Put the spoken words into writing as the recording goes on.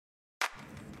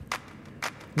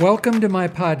Welcome to my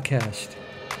podcast.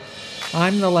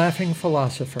 I'm the Laughing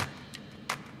Philosopher.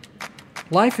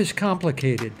 Life is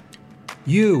complicated.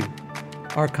 You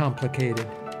are complicated.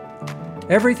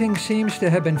 Everything seems to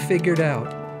have been figured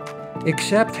out,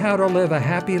 except how to live a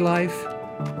happy life,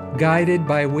 guided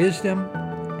by wisdom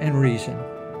and reason.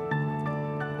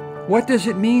 What does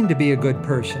it mean to be a good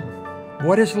person?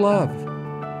 What is love?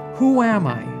 Who am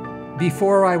I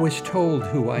before I was told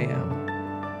who I am?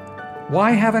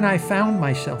 Why haven't I found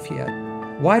myself yet?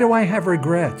 Why do I have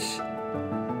regrets?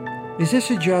 Is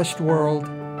this a just world?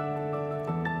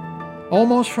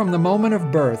 Almost from the moment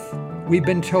of birth, we've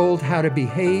been told how to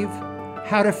behave,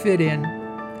 how to fit in,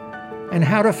 and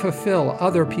how to fulfill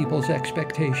other people's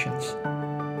expectations.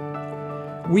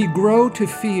 We grow to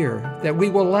fear that we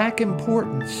will lack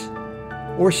importance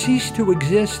or cease to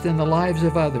exist in the lives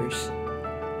of others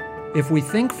if we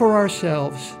think for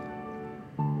ourselves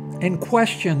and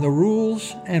question the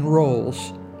rules and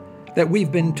roles that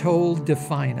we've been told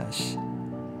define us.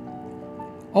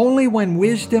 Only when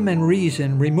wisdom and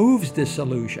reason removes this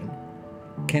illusion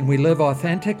can we live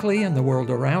authentically in the world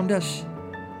around us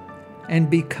and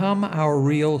become our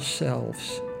real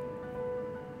selves.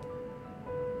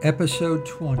 Episode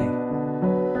 20.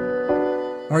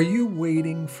 Are you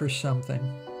waiting for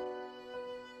something?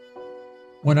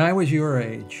 When I was your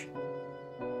age,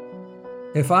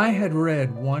 if I had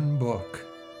read one book,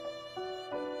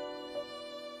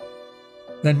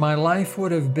 then my life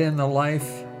would have been the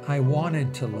life I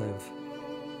wanted to live,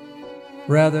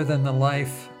 rather than the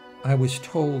life I was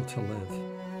told to live.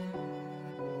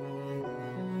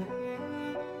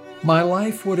 My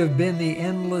life would have been the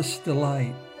endless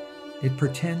delight it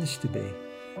pretends to be,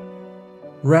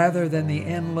 rather than the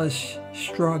endless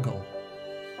struggle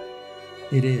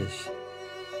it is.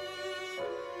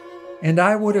 And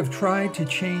I would have tried to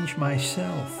change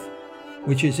myself,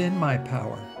 which is in my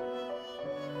power,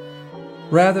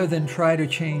 rather than try to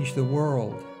change the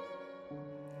world,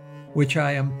 which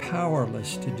I am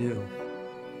powerless to do.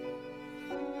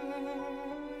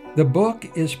 The book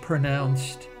is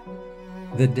pronounced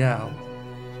the Tao,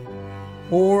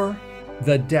 or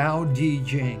the Tao Te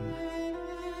Ching,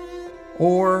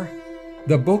 or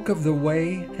the Book of the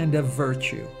Way and of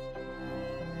Virtue.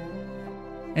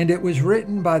 And it was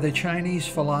written by the Chinese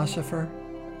philosopher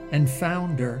and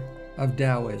founder of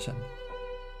Taoism,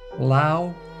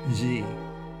 Lao-tzu,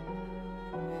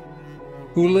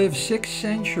 who lived 6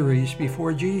 centuries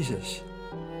before Jesus,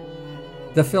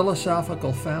 the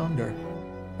philosophical founder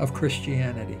of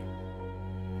Christianity.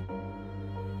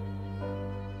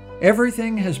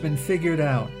 Everything has been figured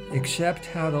out except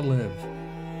how to live,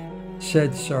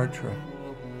 said Sartre.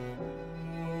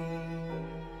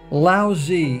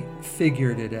 Lao-tzu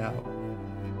figured it out.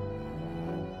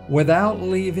 Without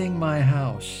leaving my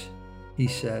house, he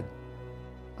said,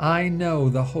 I know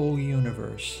the whole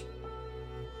universe.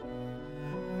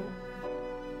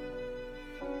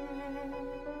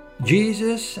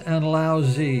 Jesus and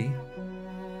Lao-tzu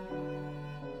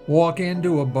walk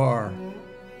into a bar.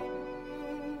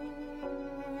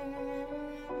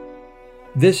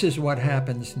 This is what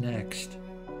happens next.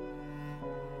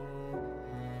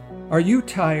 Are you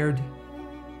tired?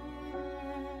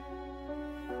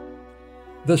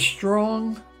 The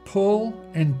strong pull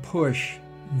and push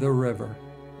the river.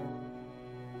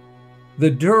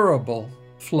 The durable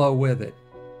flow with it.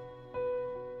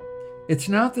 It's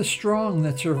not the strong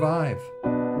that survive.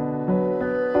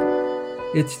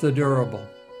 It's the durable.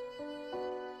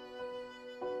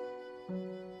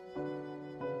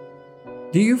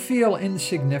 Do you feel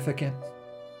insignificant?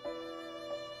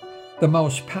 The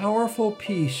most powerful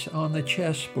piece on the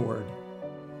chessboard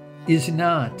is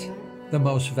not the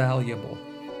most valuable.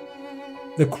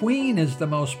 The queen is the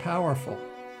most powerful.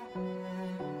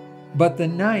 But the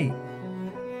knight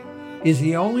is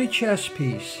the only chess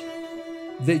piece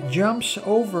that jumps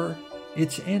over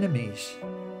its enemies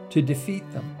to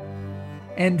defeat them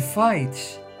and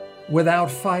fights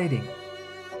without fighting.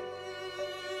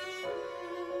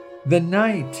 The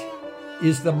knight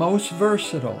is the most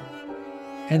versatile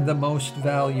and the most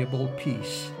valuable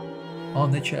piece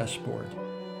on the chessboard.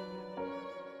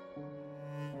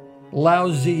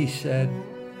 Lao-tzu said,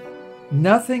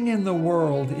 nothing in the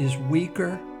world is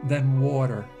weaker than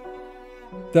water.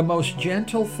 The most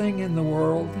gentle thing in the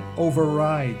world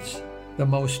overrides the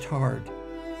most hard.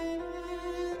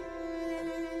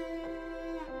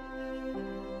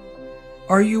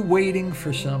 Are you waiting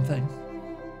for something?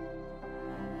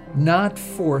 Not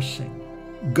forcing,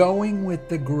 going with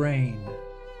the grain,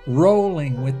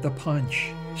 rolling with the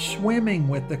punch, swimming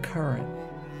with the current,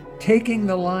 taking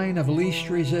the line of least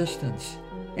resistance,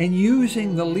 and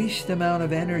using the least amount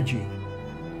of energy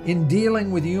in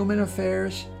dealing with human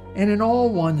affairs, and in all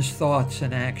one's thoughts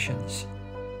and actions.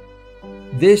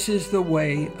 This is the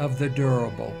way of the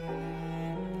durable.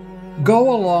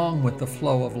 Go along with the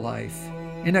flow of life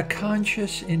in a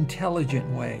conscious, intelligent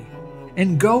way,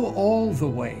 and go all the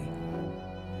way.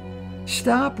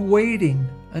 Stop waiting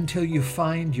until you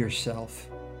find yourself.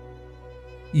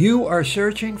 You are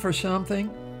searching for something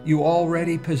you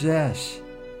already possess,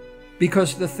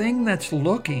 because the thing that's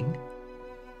looking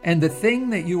and the thing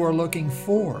that you are looking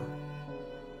for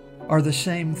are the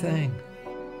same thing.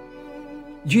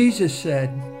 Jesus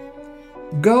said,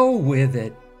 "Go with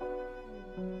it.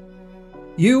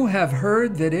 You have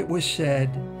heard that it was said,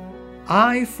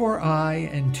 eye for eye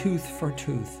and tooth for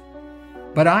tooth.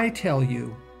 But I tell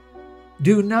you,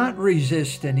 do not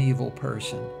resist an evil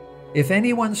person. If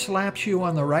anyone slaps you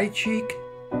on the right cheek,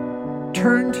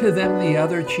 turn to them the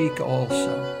other cheek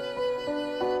also."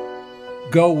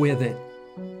 Go with it.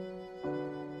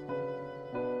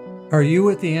 Are you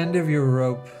at the end of your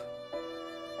rope?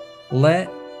 Let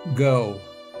go.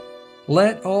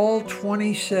 Let all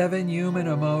 27 human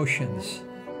emotions,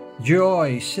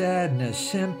 joy, sadness,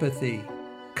 sympathy,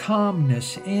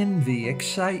 calmness, envy,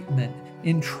 excitement,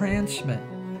 entrancement,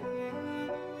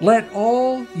 let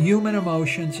all human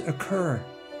emotions occur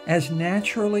as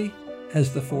naturally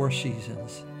as the four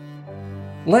seasons.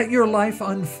 Let your life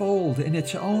unfold in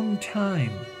its own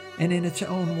time and in its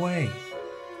own way,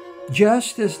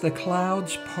 just as the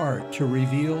clouds part to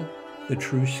reveal the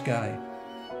true sky.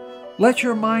 Let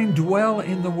your mind dwell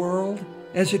in the world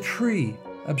as a tree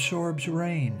absorbs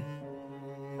rain.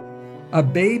 A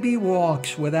baby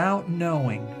walks without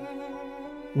knowing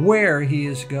where he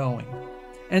is going,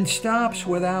 and stops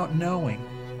without knowing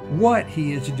what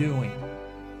he is doing.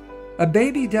 A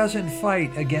baby doesn't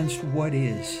fight against what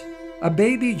is. A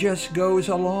baby just goes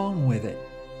along with it.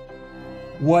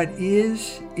 What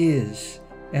is,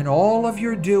 and all of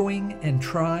your doing and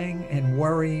trying and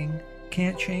worrying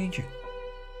can't change it.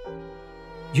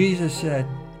 Jesus said,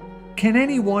 "Can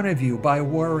any one of you, by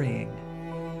worrying,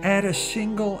 add a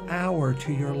single hour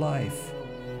to your life?"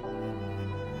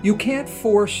 You can't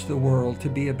force the world to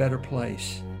be a better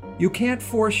place. You can't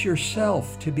force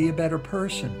yourself to be a better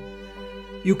person.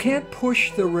 You can't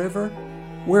push the river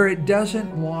where it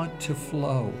doesn't want to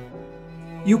flow.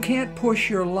 You can't push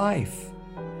your life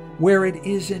where it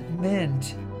isn't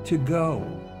meant to go.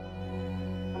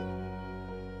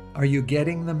 Are you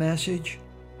getting the message?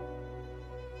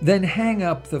 Then hang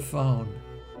up the phone.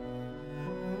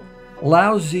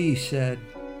 Lao-tzu said,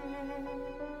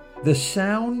 "The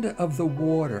sound of the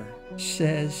water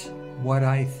says what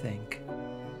I think."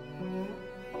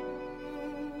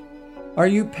 Are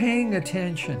you paying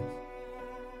attention?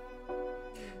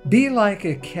 Be like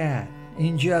a cat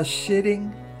in just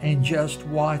sitting and just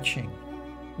watching,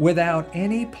 without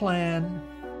any plan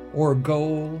or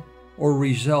goal or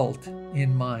result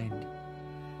in mind.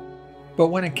 But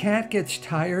when a cat gets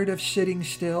tired of sitting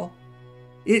still,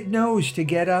 it knows to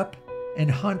get up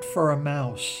and hunt for a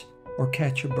mouse or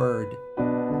catch a bird.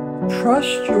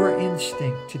 Trust your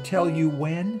instinct to tell you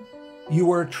when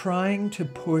you are trying to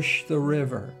push the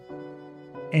river,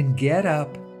 and get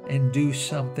up and do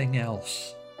something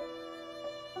else.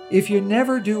 If you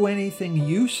never do anything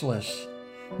useless,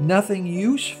 nothing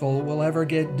useful will ever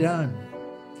get done.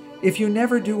 If you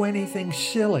never do anything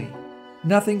silly,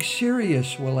 nothing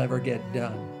serious will ever get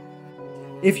done.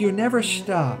 If you never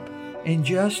stop and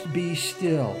just be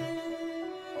still,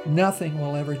 nothing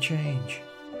will ever change.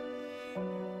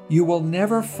 You will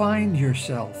never find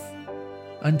yourself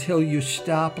until you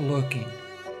stop looking.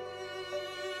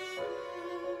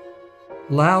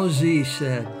 Lao-tzu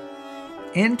said,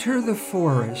 "Enter the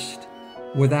forest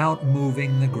without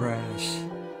moving the grass.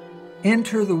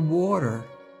 Enter the water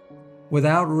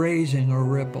without raising a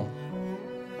ripple."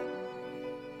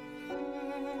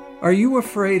 Are you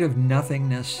afraid of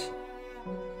nothingness?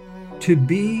 To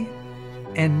be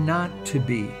and not to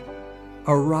be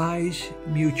arise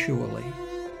mutually.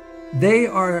 They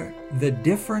are the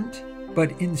different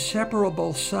but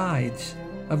inseparable sides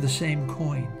of the same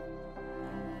coin.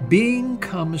 Being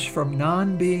comes from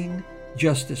non-being,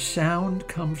 just as sound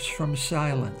comes from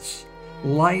silence,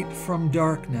 light from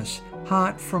darkness,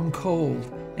 hot from cold,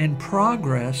 and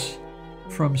progress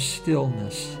from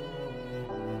stillness.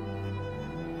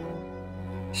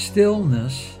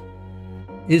 Stillness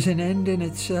is an end in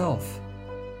itself,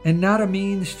 and not a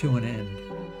means to an end.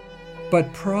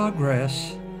 But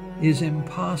progress is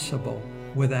impossible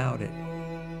without it.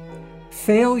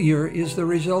 Failure is the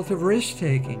result of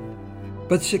risk-taking,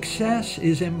 but success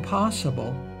is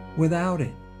impossible without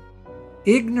it.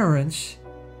 Ignorance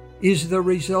is the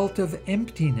result of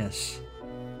emptiness,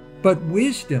 but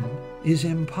wisdom is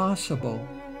impossible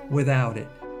without it.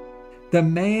 The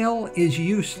male is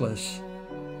useless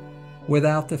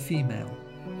without the female.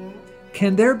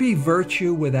 Can there be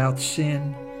virtue without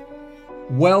sin,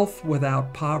 wealth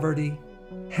without poverty,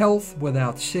 health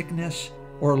without sickness,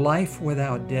 or life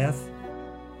without death?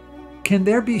 Can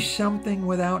there be something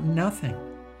without nothing?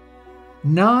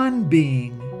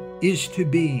 Non-being is to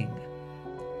being,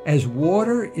 as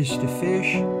water is to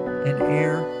fish and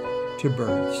air to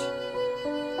birds.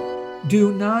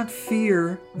 Do not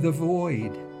fear the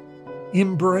void.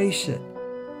 Embrace it.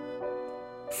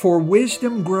 For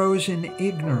wisdom grows in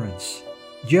ignorance,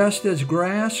 just as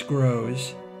grass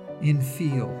grows in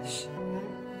fields.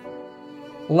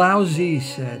 Lao-tzu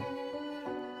said,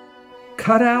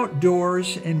 "Cut out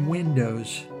doors and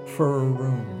windows for a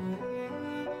room.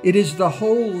 It is the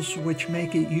holes which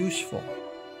make it useful.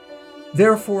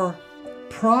 Therefore,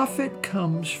 profit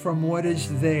comes from what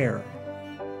is there,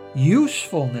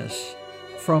 usefulness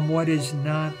from what is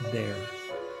not there."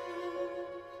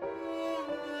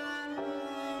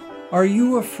 Are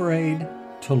you afraid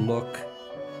to look?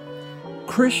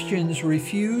 Christians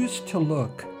refuse to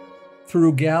look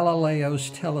through Galileo's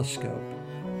telescope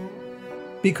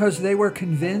because they were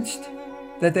convinced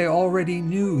that they already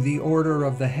knew the order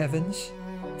of the heavens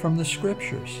from the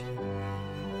scriptures.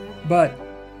 But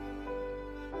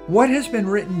what has been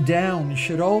written down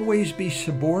should always be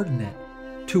subordinate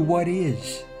to what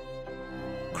is.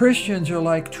 Christians are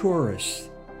like tourists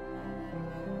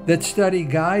that study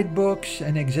guidebooks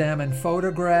and examine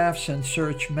photographs and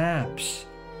search maps,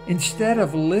 instead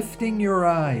of lifting your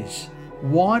eyes,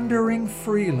 wandering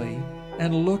freely,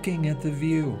 and looking at the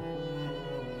view.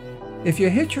 If you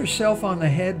hit yourself on the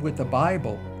head with the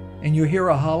Bible and you hear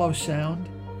a hollow sound,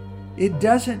 it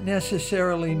doesn't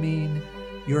necessarily mean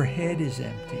your head is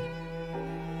empty.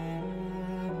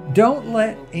 Don't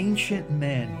let ancient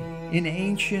men in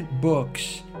ancient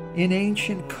books, in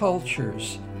ancient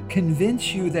cultures,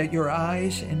 convince you that your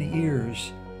eyes and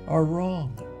ears are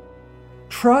wrong.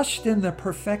 Trust in the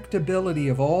perfectibility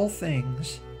of all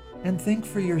things and think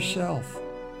for yourself.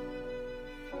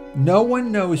 No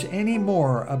one knows any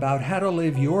more about how to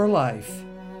live your life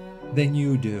than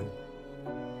you do.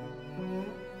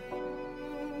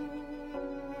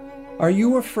 Are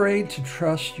you afraid to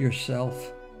trust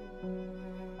yourself?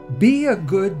 Be a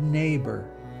good neighbor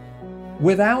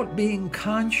without being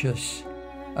conscious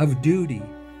of duty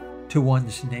to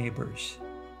one's neighbors.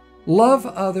 Love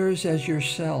others as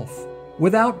yourself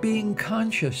without being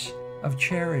conscious of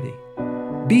charity.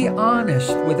 Be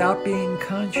honest without being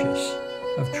conscious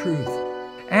of truth.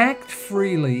 Act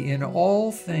freely in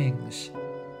all things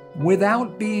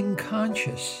without being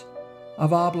conscious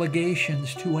of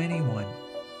obligations to anyone.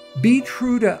 Be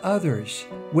true to others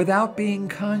without being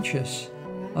conscious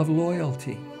of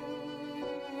loyalty.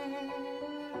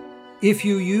 If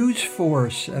you use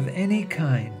force of any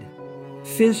kind,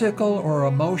 physical or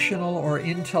emotional or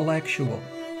intellectual,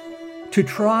 to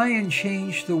try and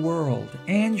change the world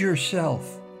and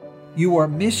yourself, you are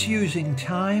misusing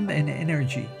time and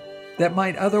energy that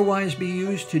might otherwise be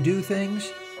used to do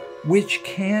things which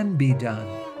can be done.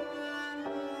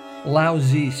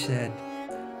 Lao-tzu said,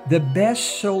 "The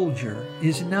best soldier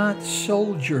is not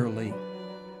soldierly.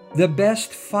 The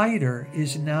best fighter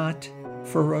is not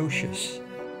ferocious."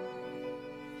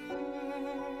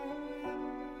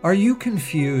 Are you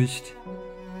confused?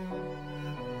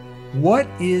 What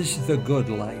is the good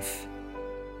life?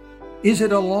 Is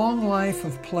it a long life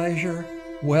of pleasure,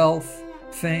 wealth,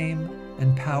 fame,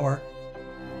 and power?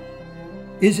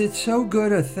 Is it so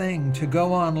good a thing to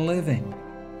go on living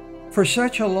for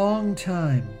such a long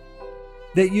time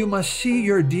that you must see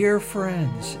your dear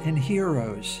friends and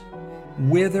heroes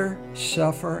wither,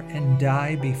 suffer, and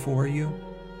die before you?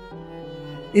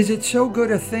 Is it so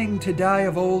good a thing to die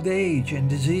of old age and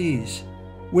disease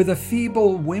with a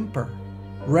feeble whimper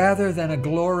rather than a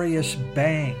glorious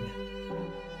bang?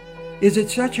 Is it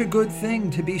such a good thing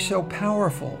to be so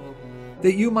powerful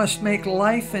that you must make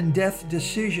life and death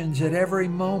decisions at every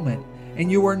moment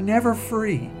and you are never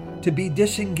free to be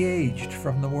disengaged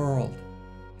from the world?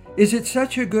 Is it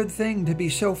such a good thing to be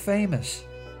so famous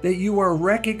that you are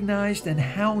recognized and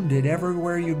hounded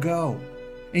everywhere you go,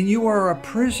 and you are a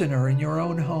prisoner in your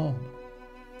own home?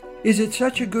 Is it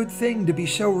such a good thing to be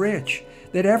so rich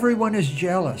that everyone is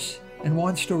jealous and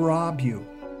wants to rob you?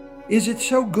 Is it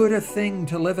so good a thing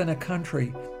to live in a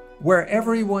country where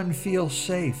everyone feels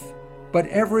safe, but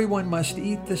everyone must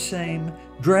eat the same,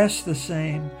 dress the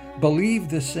same, believe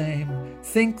the same,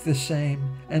 think the same,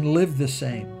 and live the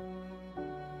same?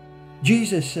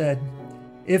 Jesus said,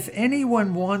 "If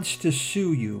anyone wants to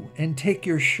sue you and take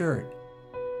your shirt,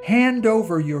 hand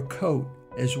over your coat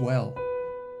as well."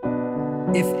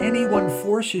 If anyone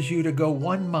forces you to go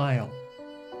 1 mile,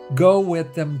 go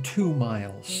with them 2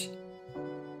 miles.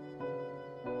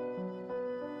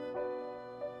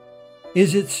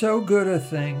 Is it so good a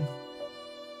thing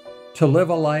to live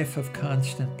a life of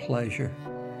constant pleasure?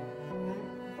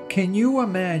 Can you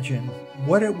imagine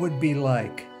what it would be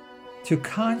like to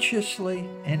consciously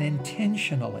and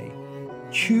intentionally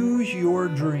choose your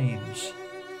dreams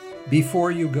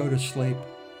before you go to sleep?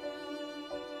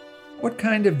 What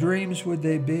kind of dreams would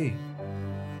they be?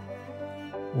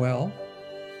 Well,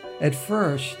 at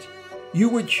first, you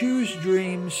would choose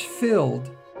dreams filled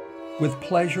with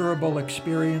pleasurable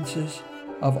experiences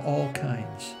of all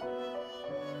kinds.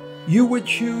 You would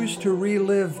choose to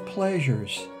relive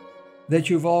pleasures that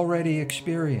you've already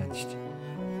experienced.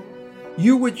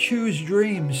 You would choose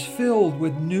dreams filled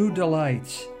with new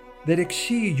delights that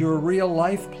exceed your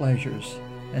real-life pleasures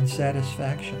and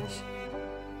satisfactions.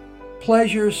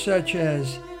 Pleasures such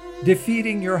as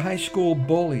defeating your high school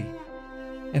bully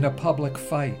in a public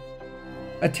fight,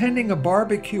 attending a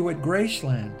barbecue at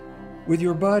Graceland with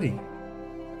your buddy,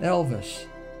 Elvis,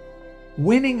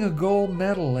 winning a gold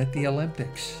medal at the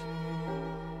Olympics,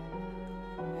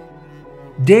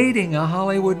 dating a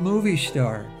Hollywood movie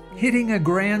star, hitting a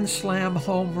Grand Slam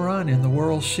home run in the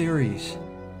World Series,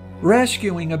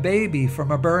 rescuing a baby from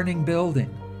a burning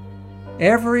building.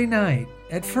 Every night,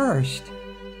 at first,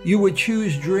 you would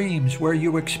choose dreams where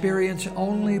you experience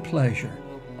only pleasure,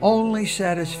 only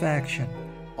satisfaction,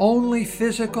 only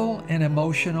physical and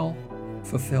emotional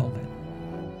fulfillment.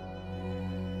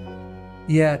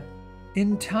 Yet,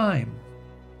 in time,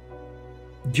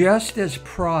 just as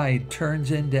pride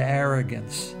turns into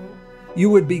arrogance,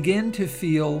 you would begin to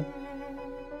feel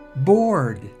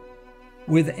bored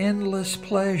with endless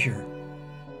pleasure.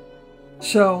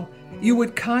 So, you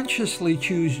would consciously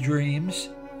choose dreams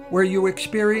where you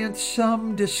experience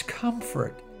some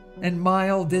discomfort and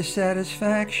mild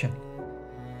dissatisfaction.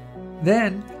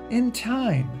 Then, in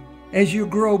time, as you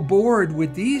grow bored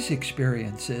with these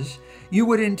experiences, you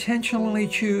would intentionally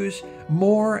choose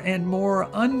more and more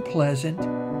unpleasant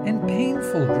and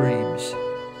painful dreams,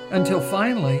 until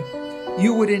finally,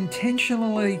 you would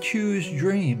intentionally choose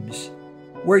dreams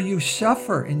where you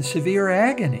suffer in severe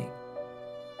agony.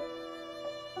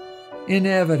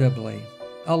 Inevitably,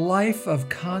 a life of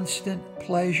constant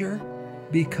pleasure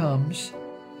becomes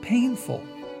painful,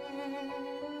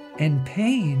 and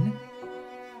pain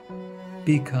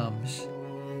becomes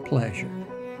pleasure.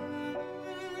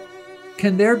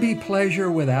 Can there be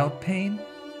pleasure without pain?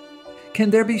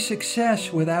 Can there be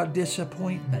success without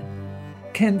disappointment?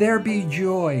 Can there be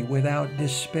joy without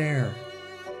despair?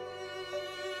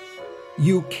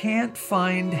 You can't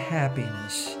find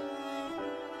happiness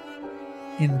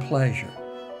in pleasure,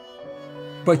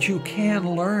 but you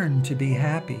can learn to be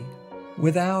happy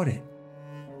without it.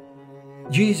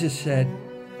 Jesus said,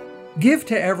 "Give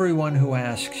to everyone who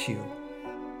asks you,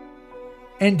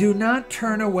 and do not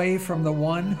turn away from the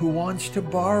one who wants to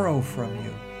borrow from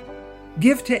you.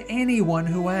 Give to anyone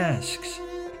who asks,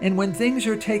 and when things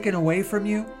are taken away from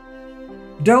you,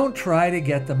 don't try to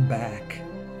get them back."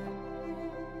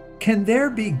 Can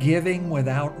there be giving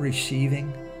without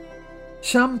receiving?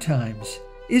 Sometimes,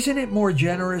 isn't it more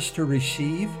generous to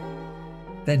receive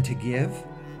than to give?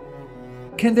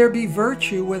 Can there be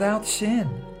virtue without sin?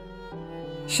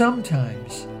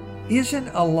 Sometimes, isn't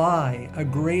a lie a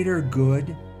greater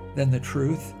good than the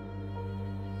truth?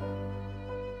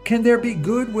 Can there be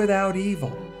good without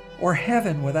evil, or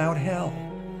heaven without hell?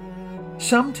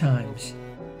 Sometimes,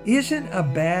 isn't a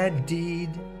bad deed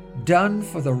done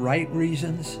for the right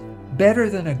reasons better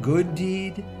than a good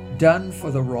deed done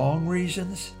for the wrong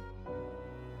reasons?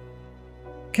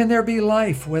 Can there be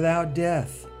life without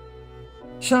death?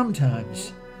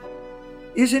 Sometimes,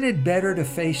 isn't it better to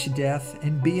face death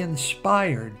and be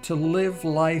inspired to live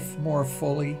life more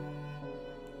fully?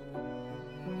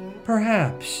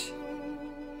 Perhaps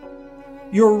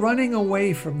you're running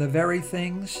away from the very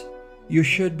things you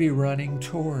should be running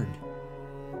toward.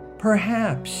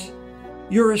 Perhaps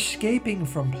you're escaping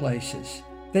from places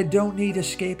that don't need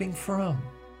escaping from.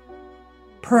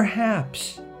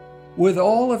 Perhaps, with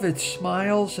all of its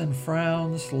smiles and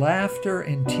frowns, laughter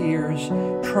and tears,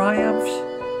 triumphs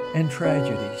and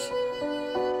tragedies,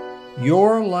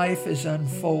 your life is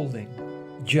unfolding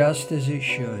just as it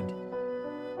should.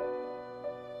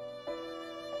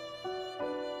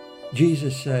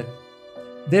 Jesus said,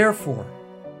 "Therefore,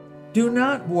 do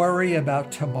not worry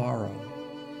about tomorrow,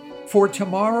 for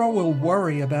tomorrow will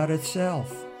worry about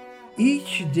itself.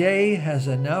 Each day has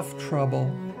enough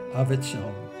trouble of its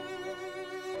own."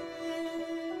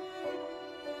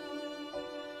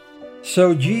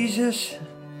 So Jesus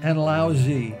and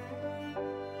Lao-tzu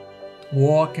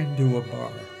walk into a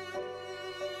bar.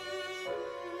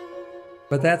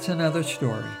 But that's another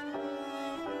story.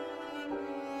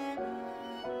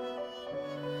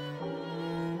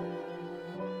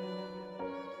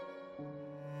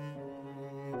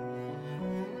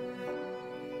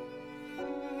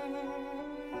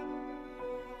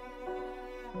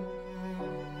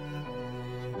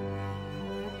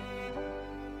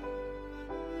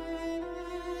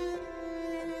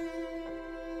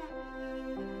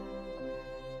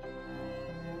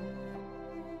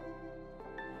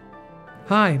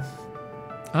 Hi,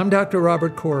 I'm Dr.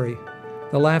 Robert Corey,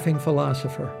 the Laughing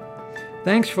Philosopher.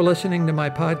 Thanks for listening to my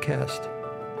podcast.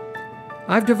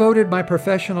 I've devoted my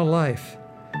professional life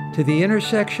to the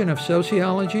intersection of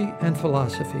sociology and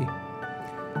philosophy,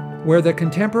 where the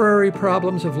contemporary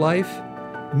problems of life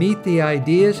meet the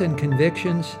ideas and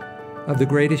convictions of the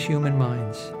greatest human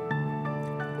minds.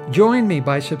 Join me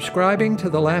by subscribing to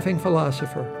the Laughing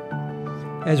Philosopher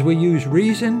as we use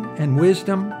reason and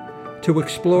wisdom to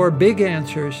explore big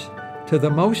answers to the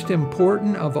most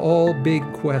important of all big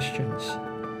questions: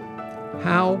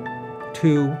 how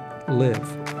to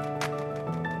live.